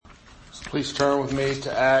Please turn with me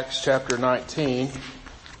to Acts chapter 19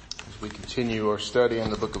 as we continue our study in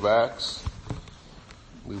the book of Acts.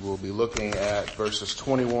 We will be looking at verses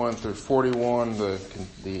 21 through 41, through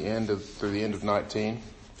the end of 19,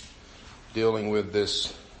 dealing with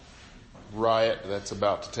this riot that's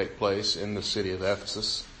about to take place in the city of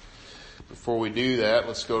Ephesus. Before we do that,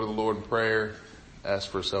 let's go to the Lord in prayer, ask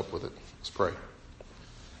for his help with it. Let's pray.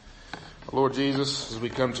 Lord Jesus, as we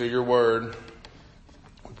come to your word,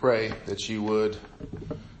 we pray that you would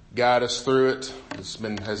guide us through it.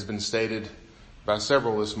 Has been stated by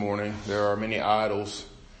several this morning. There are many idols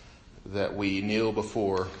that we kneel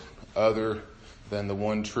before other than the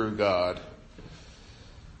one true God,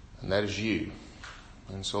 and that is you.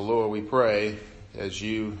 And so, Lord, we pray as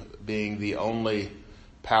you being the only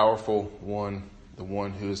powerful one, the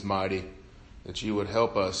one who is mighty, that you would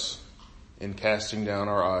help us in casting down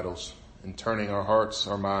our idols and turning our hearts,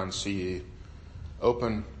 our minds to you.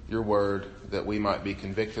 Open your word that we might be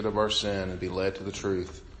convicted of our sin and be led to the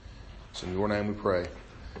truth. So in your name we pray.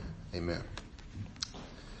 Amen.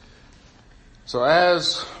 So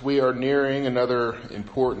as we are nearing another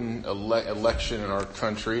important election in our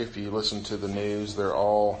country, if you listen to the news, they're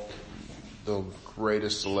all the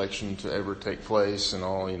greatest election to ever take place and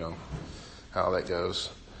all, how that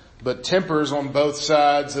goes. But tempers on both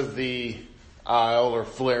sides of the aisle are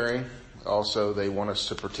flaring. Also, they want us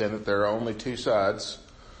to pretend that there are only two sides.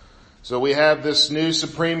 So we have this new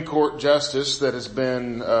Supreme Court justice that has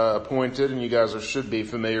been appointed, and you guys should be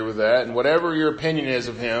familiar with that. And whatever your opinion is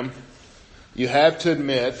of him, you have to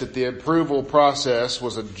admit that the approval process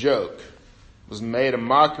was a joke. It was made a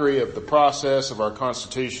mockery of the process of our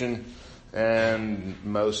Constitution and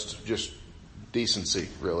most just decency,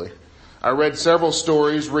 really. I read several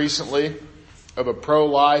stories recently of a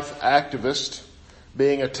pro-life activist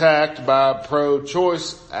being attacked by a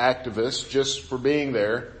pro-choice activist just for being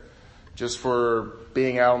there, just for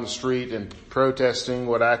being out on the street and protesting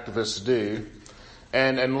what activists do.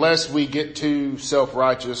 And unless we get too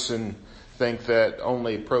self-righteous and think that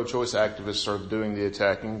only pro-choice activists are doing the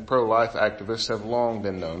attacking, pro-life activists have long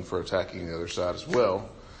been known for attacking the other side as well.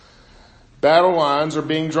 Battle lines are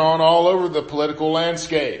being drawn all over the political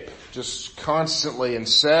landscape, just constantly, and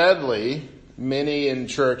sadly, many in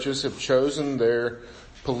churches have chosen their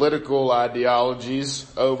political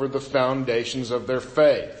ideologies over the foundations of their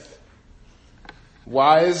faith.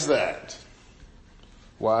 Why is that?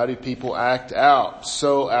 Why do people act out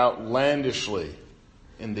so outlandishly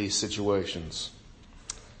in these situations?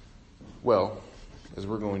 Well, as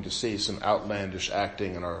we're going to see some outlandish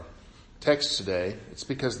acting in our text today, it's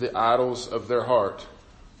because the idols of their heart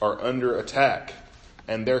are under attack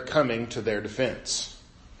and they're coming to their defense.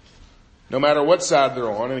 No matter what side they're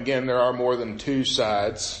on, and again, there are more than two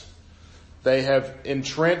sides, they have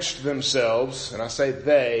entrenched themselves, and I say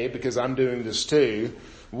they because I'm doing this too.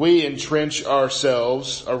 We entrench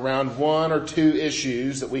ourselves around one or two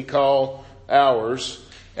issues that we call ours,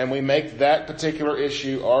 and we make that particular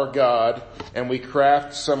issue our God, and we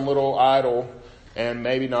craft some little idol, and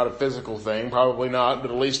maybe not a physical thing, probably not,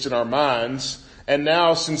 but at least in our minds. And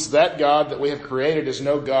now, since that God that we have created is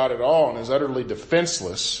no God at all and is utterly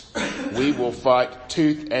defenseless, we will fight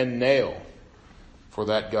tooth and nail for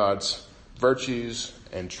that God's virtues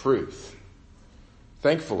and truth.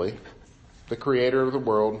 Thankfully, the creator of the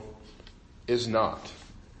world is not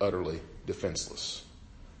utterly defenseless.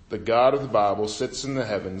 The God of the Bible sits in the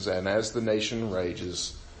heavens, and as the nations rage,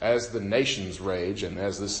 and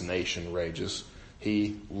as this nation rages,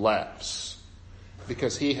 he laughs.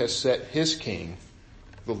 Because he has set his king,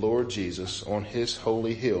 the Lord Jesus, on his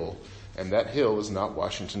holy hill, and that hill is not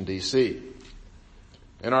Washington, D.C.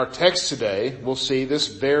 In our text today, we'll see this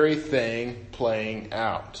very thing playing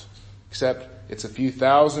out. Except it's a few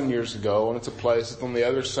thousand years ago, and it's a place that's on the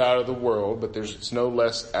other side of the world, but it's no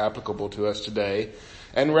less applicable to us today.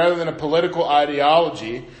 And rather than a political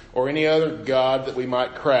ideology or any other god that we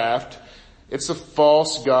might craft, it's a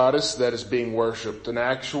false goddess that is being worshipped, an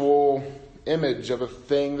actual image of a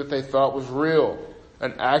thing that they thought was real,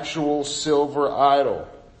 an actual silver idol.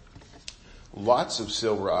 Lots of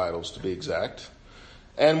silver idols, to be exact.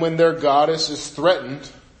 And when their goddess is threatened,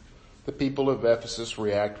 the people of Ephesus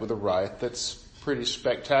react with a riot that's pretty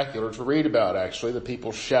spectacular to read about, actually. The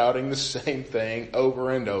people shouting the same thing over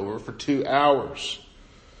and over for 2 hours.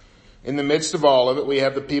 In the midst of all of it, we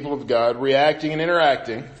have the people of God reacting and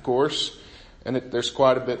interacting, of course, and there's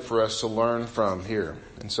quite a bit for us to learn from here.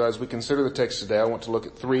 And so as we consider the text today, I want to look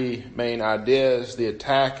at three main ideas: the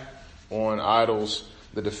attack on idols,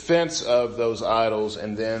 the defense of those idols,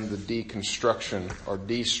 and then the deconstruction or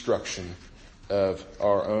destruction of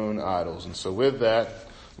our own idols. And so with that,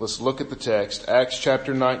 Let's look at the text. Acts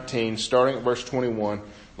chapter 19, starting at verse 21.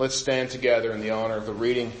 Let's stand together in the honor of the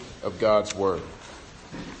reading of God's Word.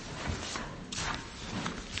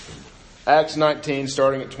 Acts 19,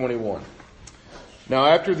 starting at 21. Now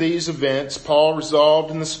after these events, Paul resolved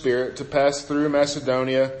in the Spirit to pass through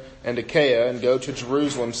Macedonia and Achaia and go to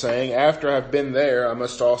Jerusalem, saying, after I have been there, I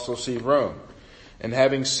must also see Rome. And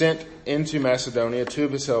having sent into Macedonia 2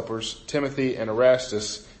 of his helpers, Timothy and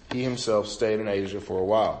Erastus, he himself stayed in Asia for a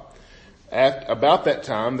while. About that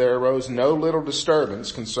time there arose no little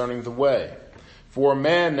disturbance concerning the way. For a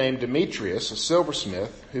man named Demetrius, a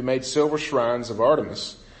silversmith, who made silver shrines of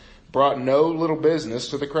Artemis, brought no little business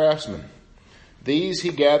to the craftsmen. These he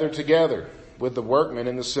gathered together with the workmen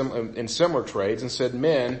in similar trades and said,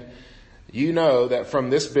 men, you know that from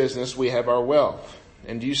this business we have our wealth.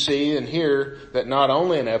 And you see and hear that not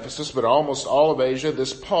only in Ephesus, but almost all of Asia,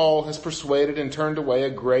 this Paul has persuaded and turned away a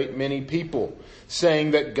great many people, saying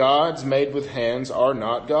that gods made with hands are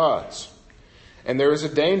not gods. And there is a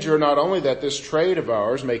danger not only that this trade of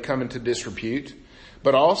ours may come into disrepute,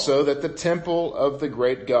 but also that the temple of the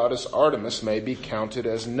great goddess Artemis may be counted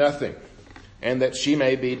as nothing, and that she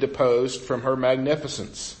may be deposed from her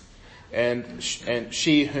magnificence, and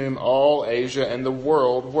she whom all Asia and the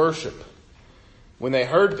world worship. When they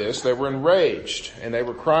heard this, they were enraged, and they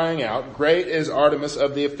were crying out, great is Artemis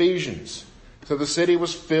of the Ephesians. So the city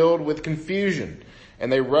was filled with confusion,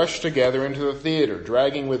 and they rushed together into the theater,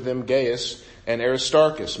 dragging with them Gaius and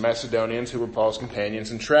Aristarchus, Macedonians who were Paul's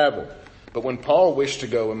companions in travel. But when Paul wished to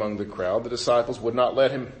go among the crowd, the disciples would not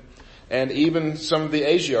let him. And even some of the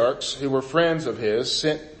Asiarchs, who were friends of his,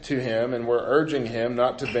 sent to him and were urging him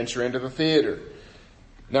not to venture into the theater.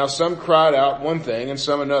 Now some cried out one thing and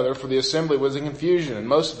some another, for the assembly was in confusion, and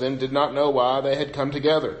most of them did not know why they had come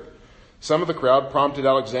together. Some of the crowd prompted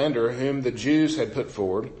Alexander, whom the Jews had put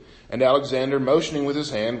forward, and Alexander, motioning with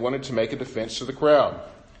his hand, wanted to make a defense to the crowd.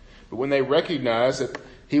 But when they recognized that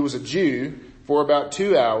he was a Jew, for about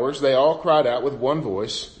 2 hours they all cried out with one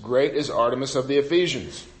voice, great is Artemis of the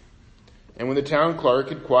Ephesians. And when the town clerk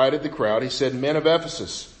had quieted the crowd, he said, men of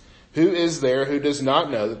Ephesus, who is there who does not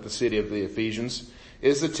know that the city of the Ephesians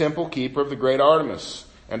is the temple keeper of the great Artemis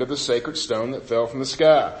and of the sacred stone that fell from the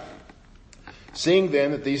sky? Seeing then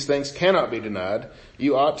that these things cannot be denied,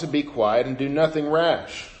 you ought to be quiet and do nothing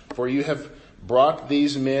rash, for you have brought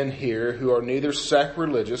these men here who are neither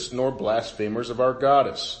sacrilegious nor blasphemers of our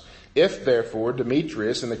goddess. If therefore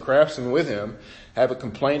Demetrius and the craftsmen with him have a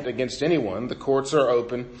complaint against anyone, the courts are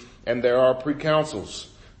open and there are proconsuls.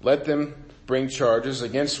 Let them bring charges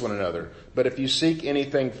against one another. But if you seek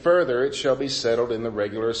anything further, it shall be settled in the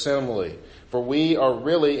regular assembly. For we are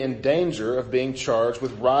really in danger of being charged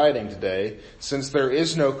with rioting today, since there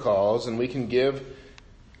is no cause, and we can give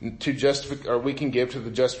to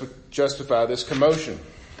justify this commotion.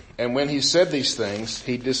 And when he said these things,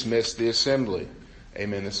 he dismissed the assembly.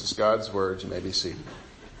 Amen. This is God's word. You may be seated.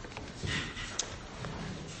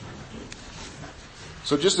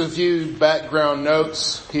 So just a few background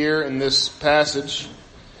notes here in this passage.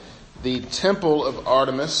 The temple of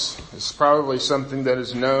Artemis is probably something that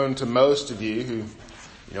is known to most of you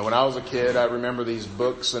who, when I was a kid, I remember these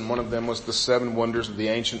books, and one of them was The 7 Wonders of the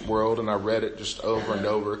Ancient World, and I read it just over and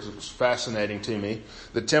over because it was fascinating to me.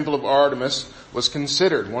 The temple of Artemis was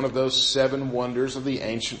considered one of those 7 wonders of the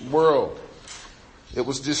ancient world. It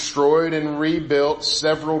was destroyed and rebuilt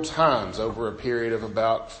several times over a period of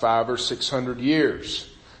about 500 or 600 years,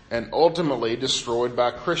 and ultimately destroyed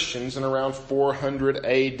by Christians in around 400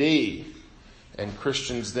 AD. And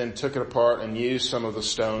Christians then took it apart and used some of the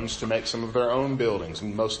stones to make some of their own buildings,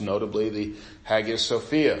 and most notably the Hagia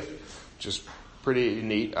Sophia, which is pretty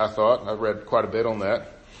neat, I thought. I read quite a bit on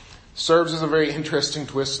that. Serves as a very interesting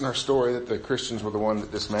twist in our story that the Christians were the one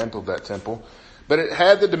that dismantled that temple. But it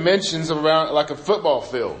had the dimensions of around like a football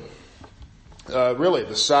field. Really,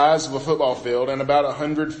 the size of a football field, and about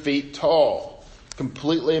 100 feet tall,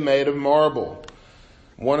 completely made of marble.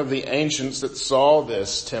 One of the ancients that saw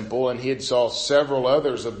this temple, and he had saw several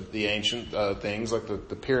others of the ancient things, like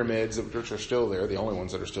the pyramids, which are still there, the only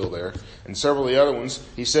ones that are still there, and several of the other ones,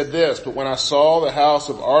 he said this, but when I saw the house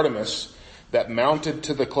of Artemis that mounted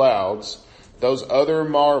to the clouds, those other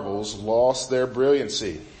marbles lost their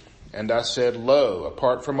brilliancy. And I said, lo,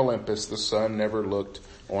 apart from Olympus, the sun never looked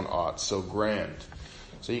on aught so grand.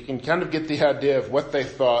 So you can kind of get the idea of what they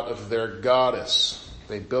thought of their goddess.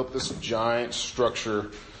 They built this giant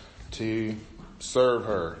structure to serve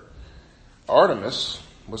her. Artemis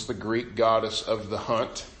was the Greek goddess of the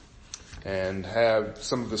hunt, and have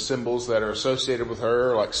some of the symbols that are associated with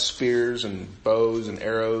her, like spears and bows and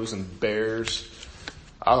arrows and bears.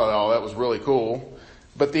 I thought, that was really cool.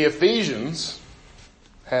 But the Ephesians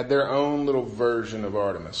had their own little version of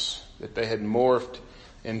Artemis, that they had morphed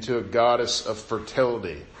into a goddess of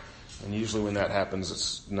fertility. And usually when that happens,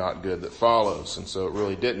 it's not good that follows. And so it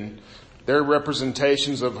really didn't. Their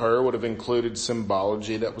representations of her would have included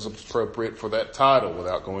symbology that was appropriate for that title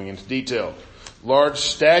without going into detail. Large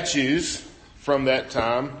statues from that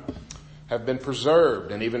time have been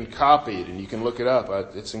preserved and even copied, and you can look it up.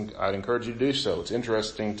 I'd encourage you to do so. It's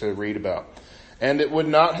interesting to read about. And it would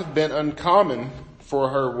not have been uncommon for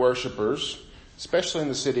her worshipers, especially in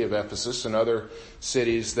the city of Ephesus and other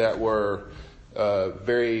cities that were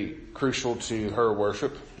very crucial to her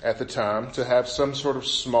worship at the time, to have some sort of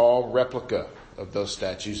small replica of those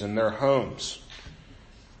statues in their homes,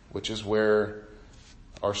 which is where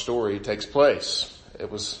our story takes place. It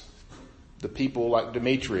was the people like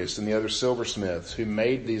Demetrius and the other silversmiths who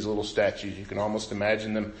made these little statues. You can almost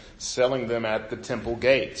imagine them selling them at the temple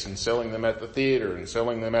gates and selling them at the theater and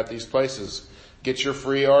selling them at these places. Get your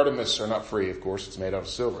free Artemis, or not free, of course, it's made out of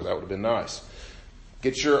silver. That would have been nice.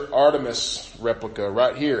 Get your Artemis replica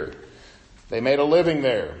right here. They made a living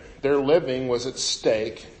there. Their living was at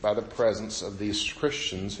stake by the presence of these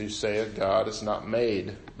Christians who say a God is not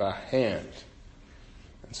made by hand.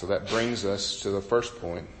 And so that brings us to the first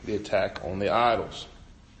point, the attack on the idols.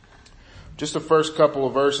 Just the first couple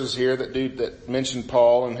of verses here that mention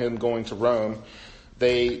Paul and him going to Rome.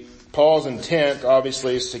 Paul's intent,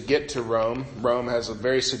 obviously, is to get to Rome. Rome has a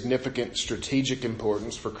very significant strategic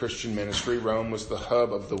importance for Christian ministry. Rome was the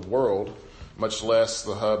hub of the world, much less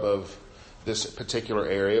the hub of this particular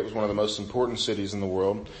area. It was one of the most important cities in the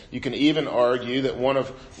world. You can even argue that one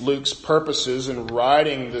of Luke's purposes in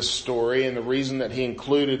writing this story, and the reason that he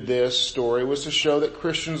included this story, was to show that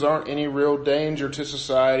Christians aren't any real danger to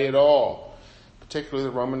society at all, particularly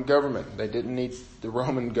the Roman government. They didn't need the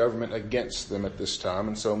Roman government against them at this time,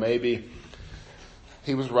 and so maybe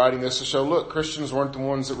he was writing this to show, look, Christians weren't the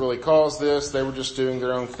ones that really caused this. They were just doing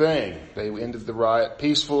their own thing. They ended the riot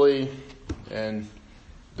peacefully, and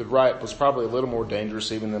the riot was probably a little more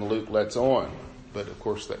dangerous even than Luke lets on. But of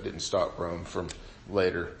course that didn't stop Rome from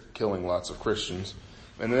later killing lots of Christians.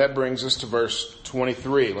 And that brings us to verse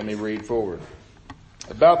 23. Let me read forward.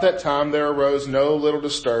 About that time there arose no little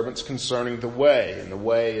disturbance concerning the way. And the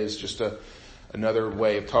way is just another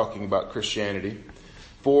way of talking about Christianity.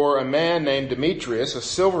 For a man named Demetrius, a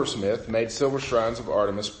silversmith, made silver shrines of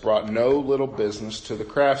Artemis, brought no little business to the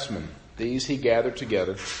craftsmen. These he gathered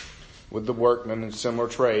together with the workmen in similar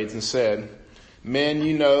trades and said, Men,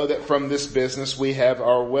 you know that from this business we have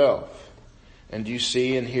our wealth. And you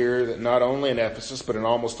see and hear that not only in Ephesus, but in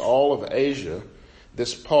almost all of Asia,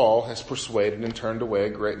 this Paul has persuaded and turned away a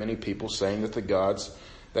great many people, saying that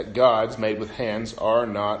gods made with hands are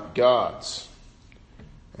not gods.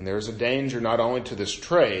 And there is a danger not only to this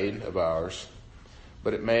trade of ours,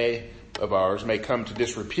 but it may come to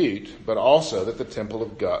disrepute, but also that the temple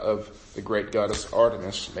of the great goddess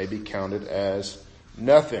Artemis may be counted as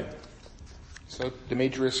nothing. So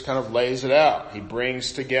Demetrius kind of lays it out. He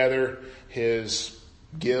brings together his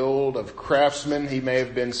guild of craftsmen. He may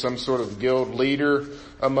have been some sort of guild leader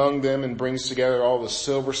among them, and brings together all the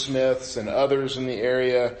silversmiths and others in the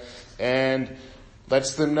area and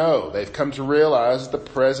lets them know they've come to realize the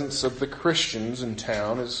presence of the Christians in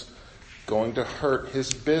town is going to hurt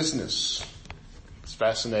his business. It's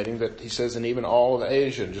fascinating that he says in even all of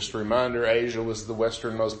Asia. Just a reminder, Asia was the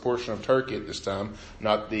westernmost portion of Turkey at this time,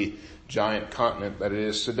 not the giant continent that it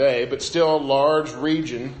is today, but still a large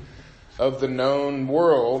region of the known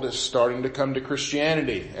world is starting to come to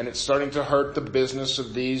Christianity, and it's starting to hurt the business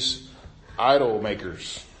of these idol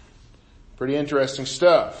makers. Pretty interesting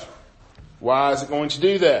stuff. Why is it going to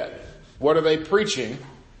do that? What are they preaching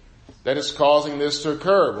that is causing this to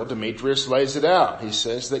occur? Well, Demetrius lays it out. He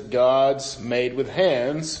says that gods made with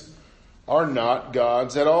hands are not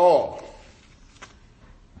gods at all.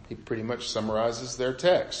 He pretty much summarizes their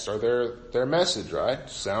text or their message, right?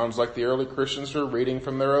 Sounds like the early Christians were reading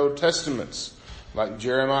from their Old Testaments, like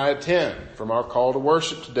Jeremiah 10 from our call to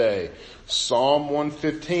worship today. Psalm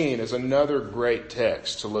 115 is another great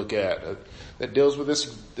text to look at that deals with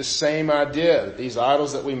this same idea that these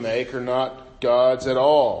idols that we make are not gods at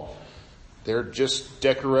all. They're just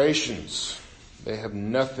decorations. They have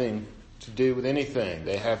nothing to do with anything.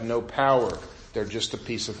 They have no power. They're just a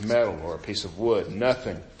piece of metal or a piece of wood.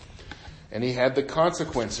 Nothing. And he had the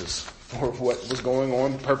consequences for what was going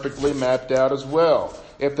on perfectly mapped out as well.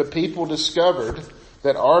 If the people discovered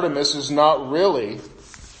that Artemis is not really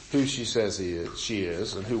who she says she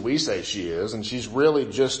is, and who we say she is, and she's really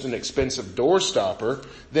just an expensive doorstopper,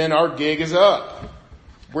 then our gig is up.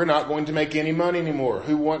 We're not going to make any money anymore.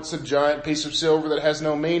 Who wants a giant piece of silver that has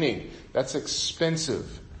no meaning? That's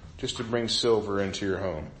expensive just to bring silver into your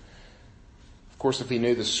home. Of course, if he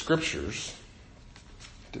knew the scriptures,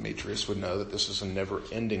 Demetrius would know that this is a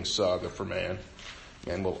never-ending saga for man.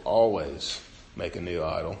 Man will always make a new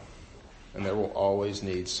idol, and there will always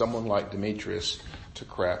need someone like Demetrius to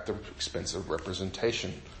craft the expensive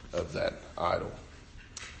representation of that idol.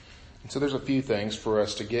 And so there's a few things for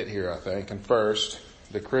us to get here, I think. And first,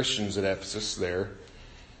 the Christians at Ephesus their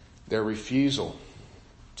refusal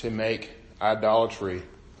to make idolatry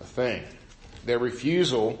a thing. Their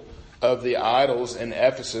refusal of the idols in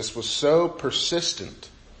Ephesus was so persistent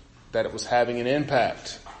that it was having an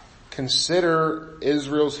impact. Consider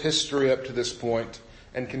Israel's history up to this point,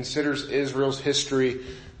 and considers Israel's history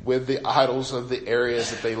with the idols of the areas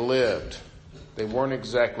that they lived. They weren't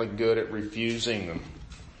exactly good at refusing them.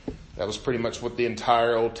 That was pretty much what the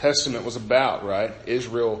entire Old Testament was about, right?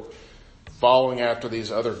 Israel following after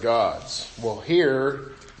these other gods. Well,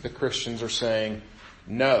 here the Christians are saying,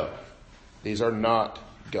 no, these are not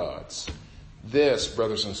gods. This,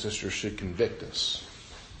 brothers and sisters, should convict us.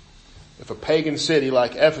 If a pagan city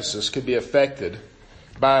like Ephesus could be affected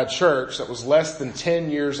by a church that was less than 10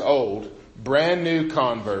 years old, brand new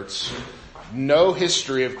converts, no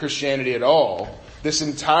history of Christianity at all, this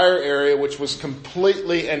entire area, which was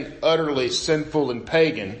completely and utterly sinful and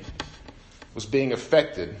pagan, was being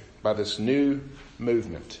affected by this new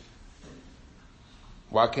movement.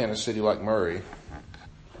 Why can't a city like Murray,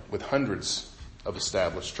 with hundreds of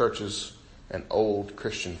established churches and old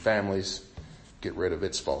Christian families, get rid of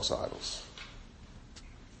its false idols?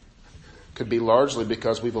 Could be largely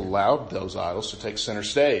because we've allowed those idols to take center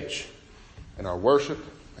stage in our worship,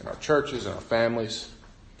 in our churches, in our families.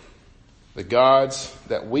 The gods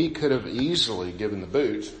that we could have easily given the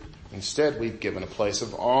boot, instead we've given a place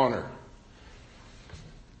of honor.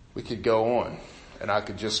 We could go on, and I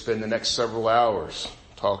could just spend the next several hours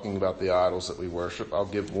talking about the idols that we worship. I'll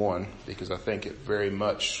give one because I think it very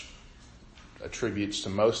much attributes to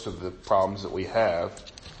most of the problems that we have,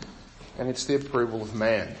 and it's the approval of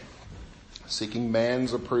man. Seeking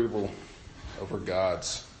man's approval over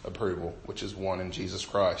God's approval, which is one in Jesus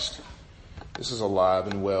Christ. This is alive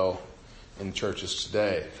and well in churches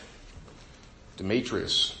today.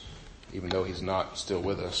 Demetrius, even though he's not still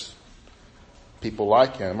with us, people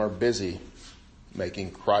like him are busy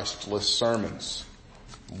making Christless sermons,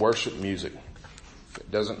 worship music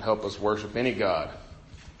that doesn't help us worship any God,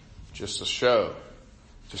 just a show.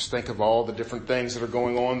 Just think of all the different things that are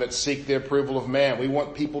going on that seek the approval of man. We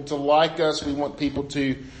want people to like us. We want people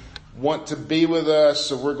to want to be with us.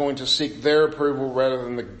 So we're going to seek their approval rather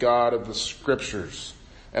than the God of the scriptures.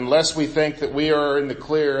 Unless we think that we are in the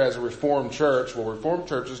clear as a Reformed church. Well, Reformed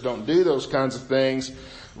churches don't do those kinds of things.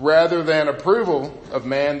 Rather than approval of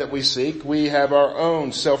man that we seek, we have our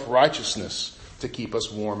own self-righteousness to keep us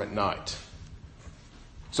warm at night.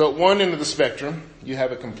 So at one end of the spectrum, you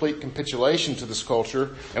have a complete capitulation to this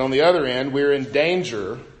culture. And on the other end, we're in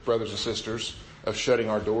danger, brothers and sisters, of shutting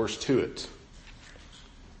our doors to it.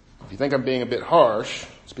 If you think I'm being a bit harsh,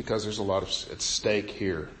 it's because there's a lot at stake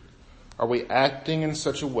here. Are we acting in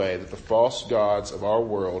such a way that the false gods of our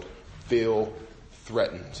world feel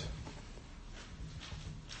threatened?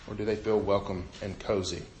 Or do they feel welcome and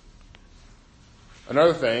cozy?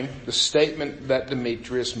 Another thing, the statement that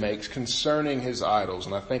Demetrius makes concerning his idols,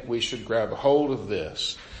 and I think we should grab a hold of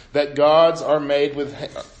this, that gods made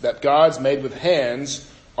with hands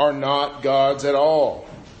are not gods at all.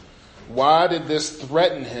 Why did this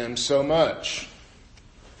threaten him so much?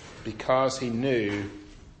 Because he knew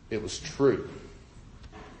it was true.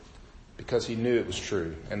 Because he knew it was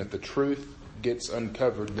true. And if the truth gets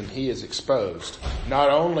uncovered, then he is exposed.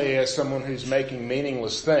 Not only as someone who's making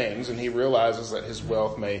meaningless things, and he realizes that his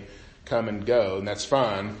wealth may come and go, and that's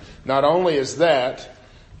fine. Not only is that,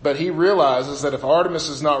 but he realizes that if Artemis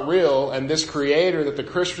is not real, and this creator that the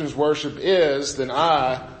Christians worship is, then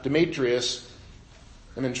I, Demetrius,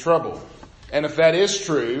 am in trouble. And if that is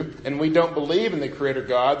true, and we don't believe in the creator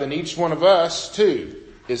God, then each one of us, too,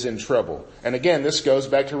 is in trouble. And again, this goes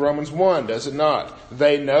back to Romans 1, does it not?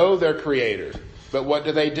 They know their creator, but what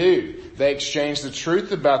do? They exchange the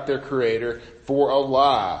truth about their creator for a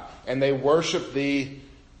lie, and they worship the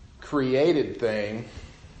created thing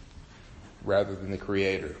rather than the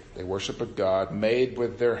creator. They worship a God made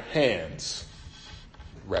with their hands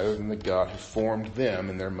rather than the God who formed them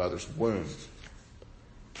in their mother's womb.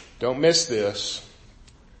 Don't miss this.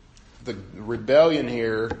 The rebellion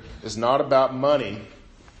here is not about money.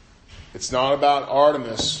 It's not about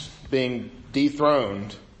Artemis being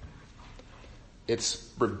dethroned.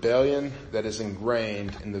 It's rebellion that is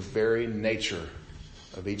ingrained in the very nature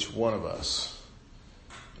of each one of us.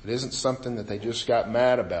 It isn't something that they just got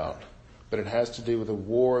mad about. but it has to do with a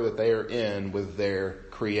war that they are in with their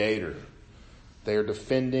Creator. They are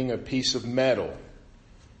defending a piece of metal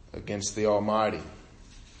against the Almighty.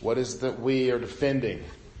 What is that we are defending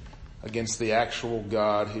against the actual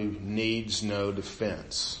God who needs no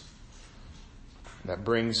defense? That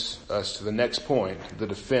brings us to the next point, the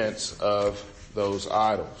defense of those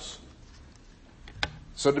idols.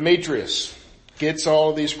 So Demetrius gets all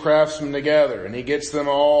of these craftsmen together and he gets them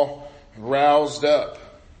all roused up.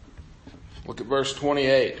 Look at verse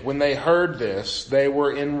 28. When they heard this, they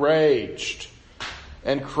were enraged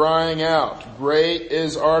and crying out, "Great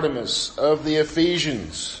is Artemis of the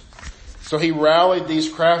Ephesians." So he rallied these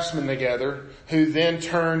craftsmen together, who then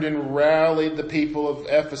turned and rallied the people of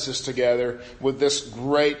Ephesus together with this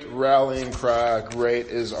great rallying cry, "Great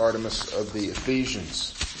is Artemis of the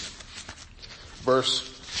Ephesians." Verse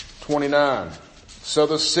 29. So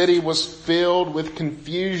the city was filled with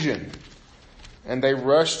confusion, and they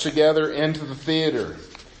rushed together into the theater,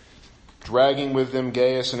 dragging with them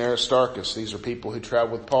Gaius and Aristarchus. These are people who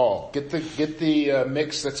traveled with Paul. Get the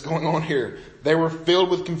mix that's going on here. They were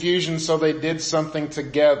filled with confusion, so they did something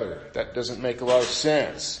together. That doesn't make a lot of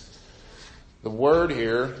sense. The word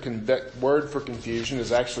here, that word for confusion,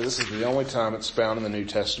 is actually, this is the only time it's found in the New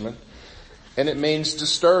Testament, and it means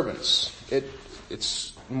disturbance.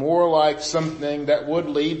 It's more like something that would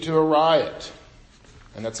lead to a riot.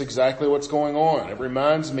 And that's exactly what's going on. It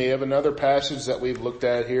reminds me of another passage that we've looked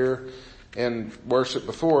at here in worship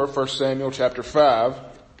before, 1 Samuel chapter 5,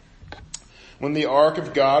 when the ark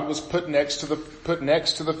of God was put next to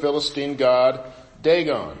the Philistine god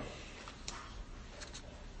Dagon.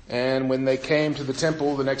 And when they came to the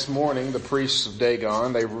temple the next morning, the priests of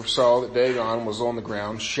Dagon, they saw that Dagon was on the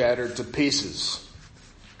ground, shattered to pieces.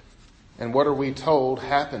 And what are we told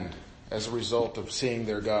happened as a result of seeing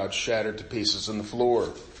their God shattered to pieces on the floor?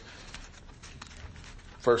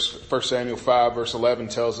 1 Samuel 5 verse 11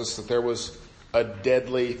 tells us that there was a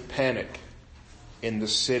deadly panic in the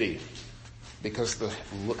city because the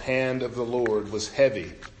hand of the Lord was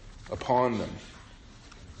heavy upon them.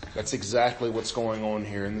 That's exactly what's going on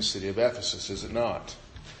here in the city of Ephesus, is it not?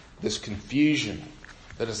 This confusion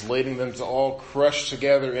that is leading them to all crush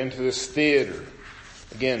together into this theater.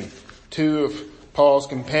 Again, 2 of Paul's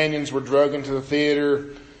companions were dragged into the theater.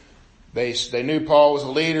 They knew Paul was a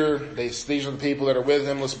leader. These are the people that are with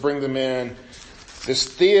him. Let's bring them in. This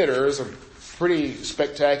theater is a pretty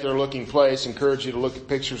spectacular looking place. I encourage you to look at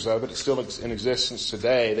pictures of it. It's still in existence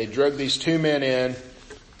today. They drug these 2 men in.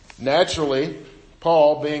 Naturally,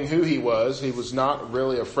 Paul, being who he was not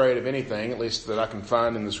really afraid of anything, at least that I can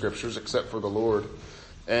find in the scriptures, except for the Lord.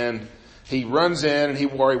 And he runs in,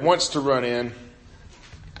 or he wants to run in,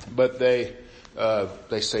 but they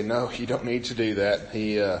say, "No, you don't need to do that."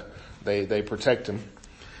 They protect him.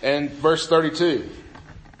 And verse 32.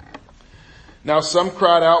 Now some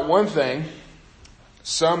cried out one thing,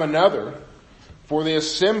 some another, for the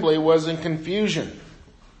assembly was in confusion.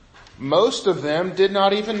 Most of them did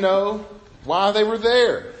not even know why they were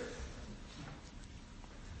there.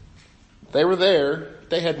 They were there.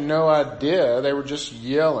 They had no idea. They were just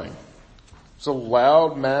yelling. It's a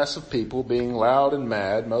loud mass of people being loud and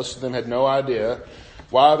mad. Most of them had no idea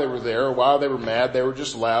why they were there or why they were mad. They were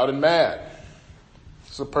just loud and mad.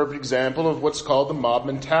 It's a perfect example of what's called the mob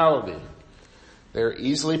mentality. They're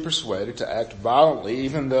easily persuaded to act violently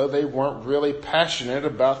even though they weren't really passionate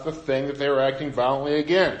about the thing that they were acting violently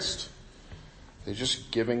against. They're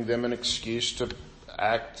just giving them an excuse to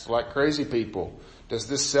act like crazy people. Does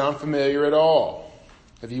this sound familiar at all?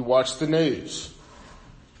 Have you watched the news?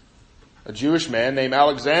 A Jewish man named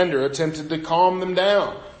Alexander attempted to calm them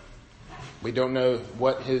down. We don't know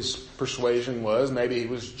what his persuasion was. Maybe he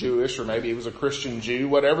was Jewish or maybe he was a Christian Jew.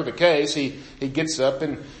 Whatever the case, he gets up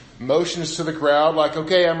and motions to the crowd like,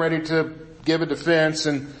 "Okay, I'm ready to give a defense."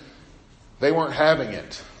 And they weren't having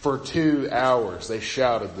it. For 2 hours, they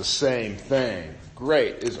shouted the same thing.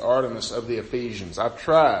 "Great is Artemis of the Ephesians." I've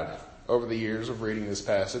tried over the years of reading this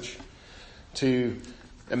passage to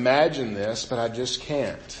imagine this, but I just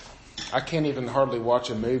can't. I can't even hardly watch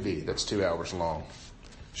a movie that's 2 hours long,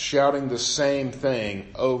 shouting the same thing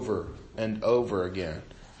over and over again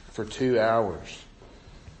for 2 hours.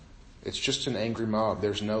 It's just an angry mob.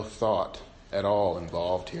 There's no thought at all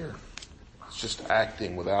involved here. It's just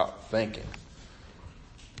acting without thinking.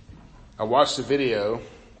 I watched a video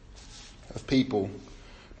of people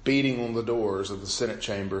beating on the doors of the Senate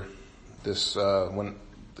chamber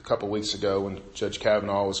a couple weeks ago when Judge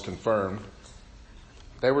Kavanaugh was confirmed.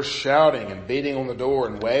 They were shouting and beating on the door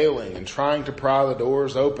and wailing and trying to pry the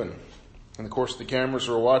doors open. And of course the cameras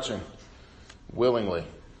were watching willingly.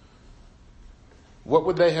 What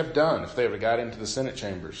would they have done if they would have got into the Senate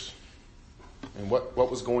chambers? And what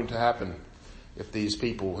was going to happen if these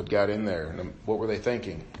people had got in there? And what were they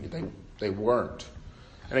thinking? They weren't.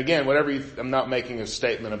 And again, I'm not making a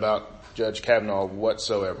statement about Judge Kavanaugh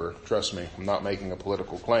whatsoever. Trust me, I'm not making a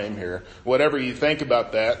political claim here. Whatever you think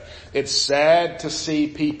about that, it's sad to see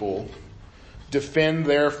people defend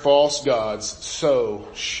their false gods so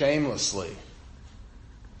shamelessly.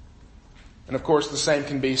 And of course, the same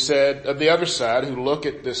can be said of the other side, who look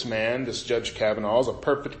at this man, this Judge Kavanaugh, as a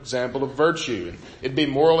perfect example of virtue. And it'd be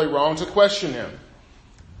morally wrong to question him,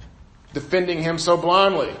 defending him so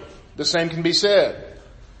blindly. The same can be said.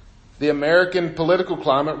 The American political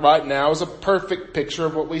climate right now is a perfect picture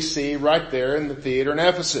of what we see right there in the theater in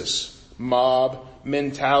Ephesus. Mob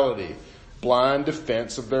mentality, blind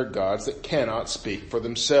defense of their gods that cannot speak for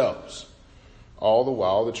themselves. All the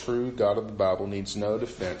while, the true God of the Bible needs no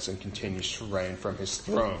defense and continues to reign from his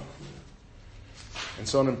throne. And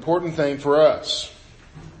so an important thing for us,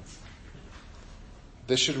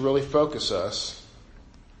 this should really focus us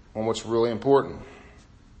on what's really important.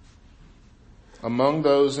 Among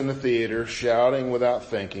those in the theater shouting without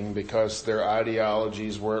thinking because their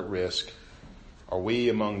ideologies were at risk, are we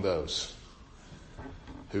among those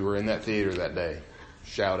who were in that theater that day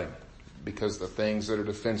shouting because the things that are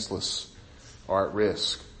defenseless are at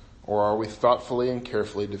risk? Or are we thoughtfully and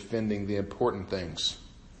carefully defending the important things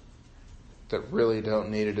that really don't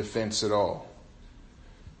need a defense at all?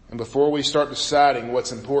 And before we start deciding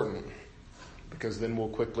what's important, because then we'll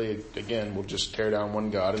quickly, again, we'll just tear down one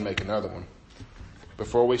God and make another one.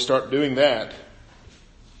 Before we start doing that,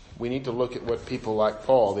 we need to look at what people like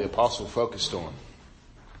Paul, the apostle, focused on.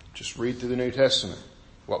 Just read through the New Testament.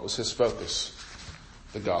 What was his focus?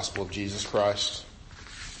 The gospel of Jesus Christ.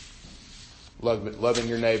 Loving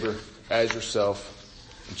your neighbor as yourself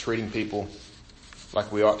and treating people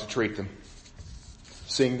like we ought to treat them.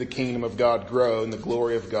 Seeing the kingdom of God grow and the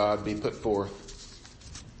glory of God be put forth.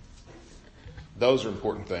 Those are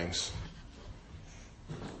important things.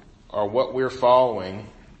 Are what we're following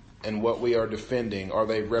and what we are defending, are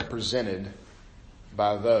they represented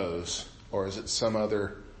by those, or is it some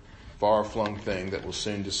other far-flung thing that will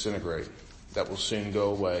soon disintegrate, that will soon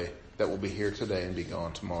go away, that will be here today and be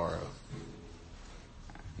gone tomorrow?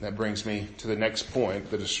 And that brings me to the next point,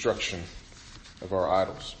 the destruction of our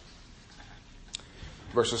idols.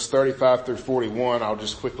 Verses 35 through 41, I'll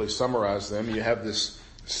just quickly summarize them. You have this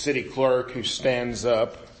city clerk who stands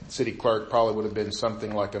up. City clerk probably would have been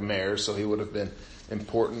something like a mayor, so he would have been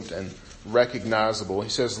important and recognizable. He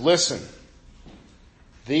says, listen,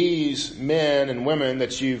 these men and women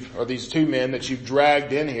these two men that you've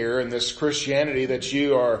dragged in here, and this Christianity that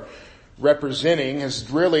you are representing has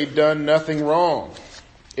really done nothing wrong.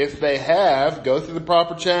 If they have, go through the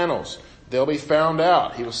proper channels. They'll be found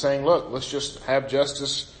out. He was saying, look, let's just have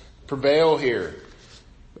justice prevail here.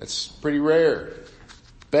 It's pretty rare.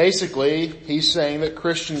 Basically, he's saying that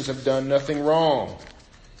Christians have done nothing wrong.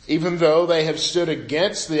 Even though they have stood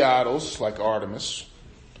against the idols, like Artemis,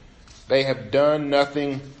 they have done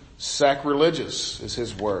nothing sacrilegious, is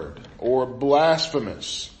his word, or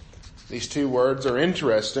blasphemous. These two words are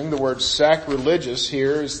interesting. The word sacrilegious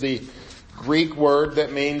here is the Greek word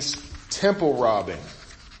that means temple robbing.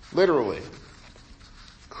 Literally.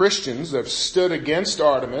 Christians have stood against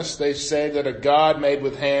Artemis. They say that a god made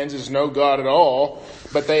with hands is no god at all,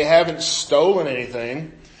 but they haven't stolen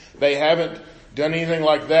anything. They haven't done anything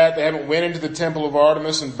like that. They haven't went into the temple of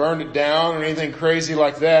Artemis and burned it down or anything crazy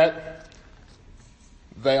like that.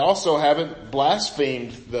 They also haven't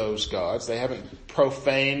blasphemed those gods. They haven't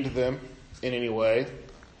profaned them in any way.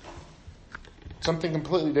 Something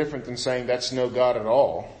completely different than saying that's no god at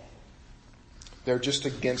all. They're just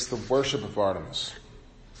against the worship of Artemis.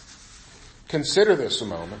 Consider this a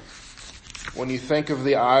moment when you think of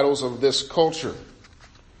the idols of this culture.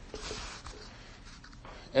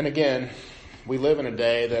 And again, we live in a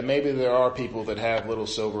day that maybe there are people that have little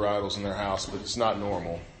silver idols in their house, but it's not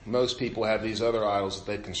normal. Most people have these other idols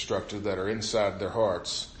that they've constructed that are inside their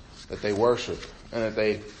hearts, that they worship and that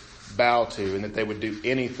they bow to and that they would do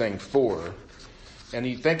anything for. And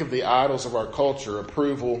you think of the idols of our culture,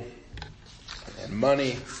 approval and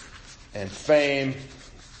money and fame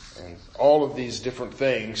and all of these different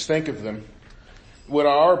things. Think of them. Would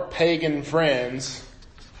our pagan friends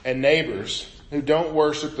and neighbors who don't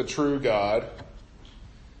worship the true God,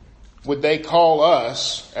 would they call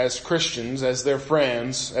us as Christians, as their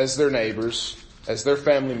friends, as their neighbors, as their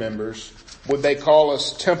family members, would they call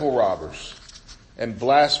us temple robbers and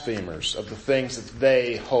blasphemers of the things that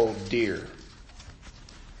they hold dear?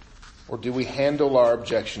 Or do we handle our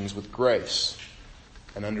objections with grace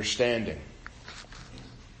and understanding?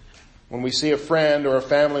 When we see a friend or a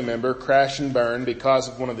family member crash and burn because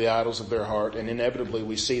of one of the idols of their heart, and inevitably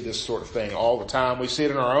we see this sort of thing all the time. We see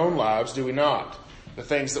it in our own lives, do we not? The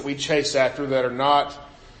things that we chase after that are not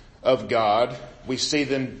of God, we see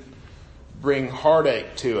them bring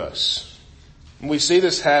heartache to us. When we see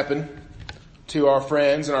this happen to our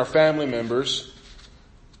friends and our family members,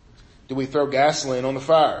 do we throw gasoline on the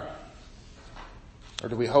fire? Or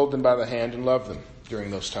do we hold them by the hand and love them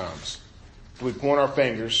during those times? Do we point our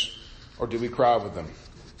fingers? Or do we cry with them?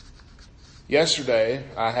 Yesterday,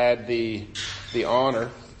 I had the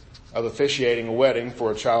honor of officiating a wedding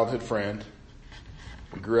for a childhood friend.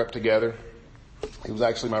 We grew up together. He was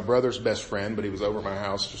actually my brother's best friend, but he was over at my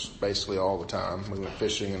house just basically all the time. We went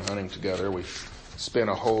fishing and hunting together. We spent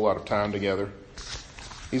a whole lot of time together.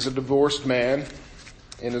 He's a divorced man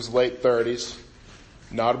in his late 30s,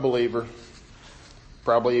 not a believer,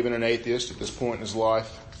 probably even an atheist at this point in his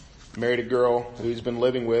life. Married a girl who he's been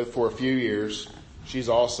living with for a few years. She's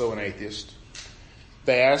also an atheist.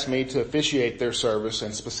 They asked me to officiate their service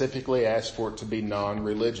and specifically asked for it to be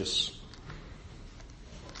non-religious.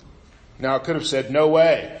 Now I could have said, no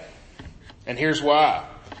way. And here's why.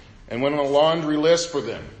 And went on a laundry list for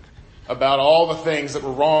them about all the things that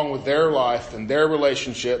were wrong with their life and their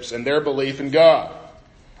relationships and their belief in God.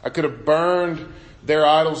 I could have burned their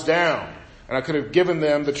idols down, and I could have given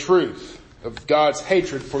them the truth of God's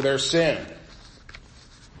hatred for their sin.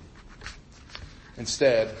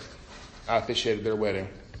 Instead, I officiated their wedding.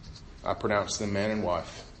 I pronounced them man and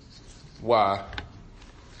wife. Why?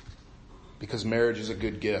 Because marriage is a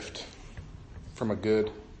good gift from a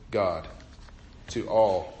good God to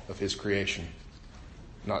all of His creation,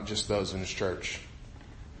 not just those in His church.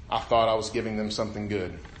 I thought I was giving them something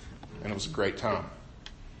good, and it was a great time.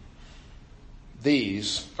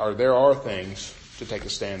 There are things to take a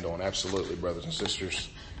stand on, absolutely, brothers and sisters,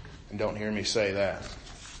 and don't hear me say that.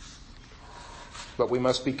 But we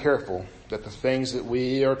must be careful that the things that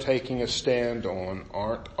we are taking a stand on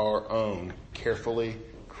aren't our own carefully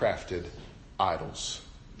crafted idols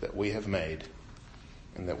that we have made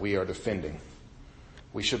and that we are defending.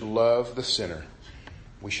 We should love the sinner.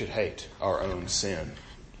 We should hate our own sin.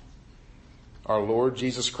 Our Lord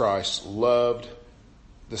Jesus Christ loved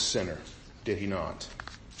the sinner, did He not?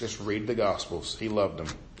 Just read the Gospels. He loved them.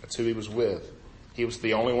 That's who He was with. He was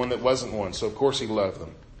the only one that wasn't one, so of course He loved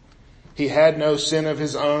them. He had no sin of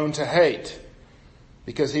His own to hate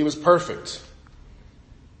because He was perfect.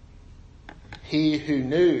 He who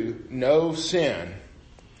knew no sin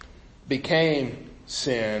became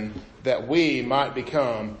sin that we might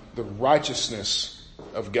become the righteousness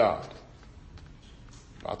of God.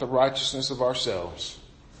 Not the righteousness of ourselves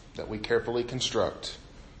that we carefully construct,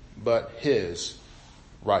 but His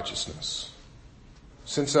righteousness.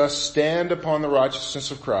 Since I stand upon the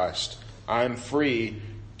righteousness of Christ, I am free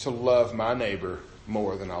to love my neighbor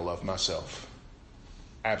more than I love myself.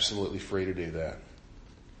 Absolutely free to do that.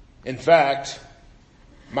 In fact,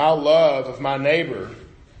 my love of my neighbor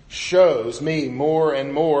shows me more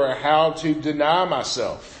and more how to deny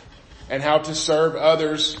myself and how to serve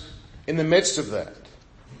others in the midst of that.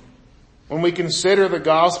 When we consider the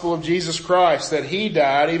gospel of Jesus Christ, that He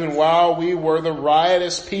died even while we were the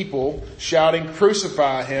riotous people shouting,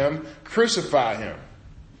 "Crucify Him, crucify Him."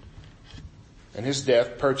 And His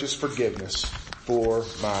death purchased forgiveness for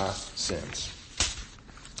my sins.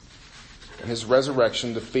 And His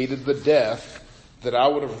resurrection defeated the death that I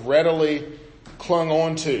would have readily clung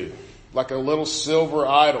on to like a little silver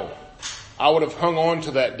idol. I would have hung on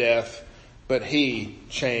to that death, but He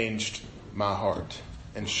changed my heart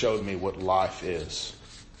and showed me what life is.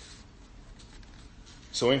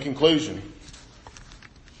 So in conclusion,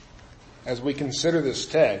 as we consider this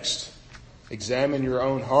text, examine your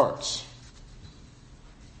own hearts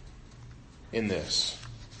in this.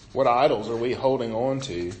 What idols are we holding on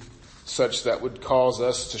to such that would cause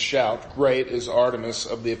us to shout, "Great is Artemis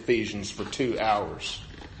of the Ephesians," for 2 hours?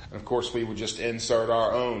 And of course we would just insert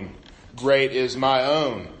our own. Great is my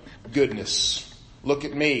own goodness. Look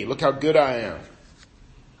at me. Look how good I am.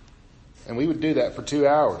 And we would do that for 2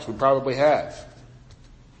 hours. We probably have.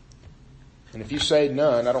 And if you say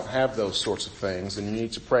none, I don't have those sorts of things, then you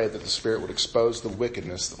need to pray that the Spirit would expose the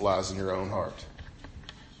wickedness that lies in your own heart.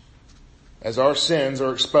 As our sins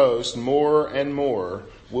are exposed more and more,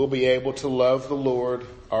 we'll be able to love the Lord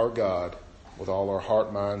our God with all our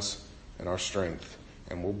heart, minds, and our strength.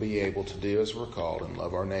 And we'll be able to do as we're called and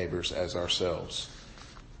love our neighbors as ourselves.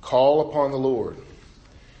 Call upon the Lord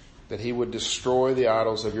that He would destroy the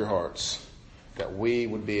idols of your hearts, that we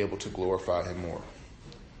would be able to glorify Him more.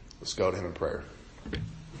 Let's go to Him in prayer.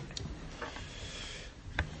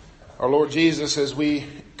 Our Lord Jesus, as we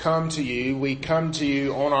come to you, we come to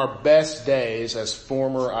you on our best days as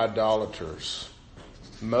former idolaters.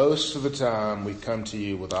 Most of the time we come to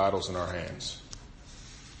you with idols in our hands.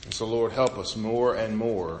 And so Lord, help us more and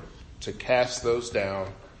more to cast those down,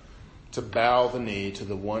 to bow the knee to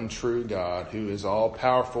the one true God who is all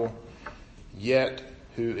powerful, yet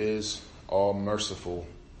who is all merciful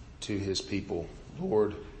to his people.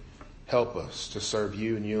 Lord, help us to serve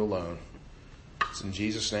you and you alone. It's in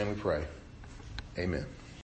Jesus' name we pray. Amen.